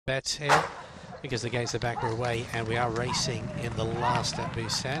bets here because the gates are back away and we are racing in the last at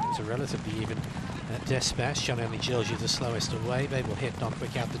B7. It's a relatively even dispatch. John only Georgie the slowest away. They will hit not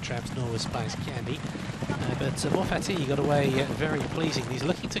quick out the traps, nor was Spice Candy. But Morfatti got away very pleasing. He's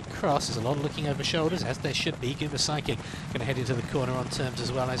looking to cross. There's a lot of looking over shoulders, as there should be. Guma Psychic going to head into the corner on terms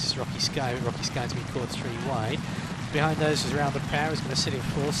as well as is Rocky Sky. Rocky Sky to be caught 3 wide. Behind those is Round the Power. He's going to sit in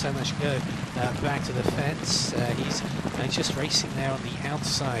 4, so much go back to the fence. He's just racing there on the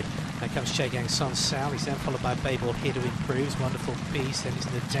outside. There comes Chegang Son Sal. He's then followed by Babel here to improves. Wonderful piece. Then he's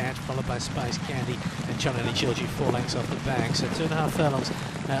Nadat, followed by Spice Candy and John and Georgie 4 lengths off the back. So 2.5 furlongs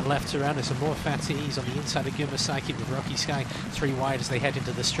left to run. There's some more fatties on the inside of Guma Psychic with Rocky Sky 3 wide as they head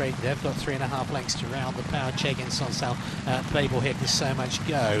into the straight. They've got 3.5 lengths to Round the Power. Chegang Son Sal, Babel here with so much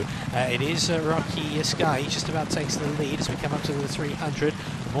go. It is Rocky Sky. He just about takes the lead as we come up to the 300.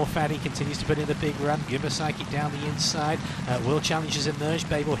 More Fatty continues to put in the big run. Guma Psychic down the inside. World Challengers emerge.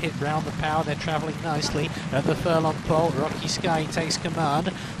 Babel hit Round the Power. They're travelling nicely at the furlong pole. Rocky Sky takes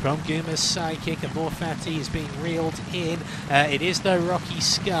command from Guma Psychic, and More Fatty is being reeled in. It is though Rocky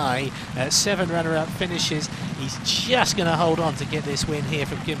Sky. 7 runner-up finishes. He's just going to hold on to get this win here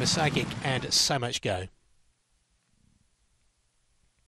from Guma Psychic, and so much go.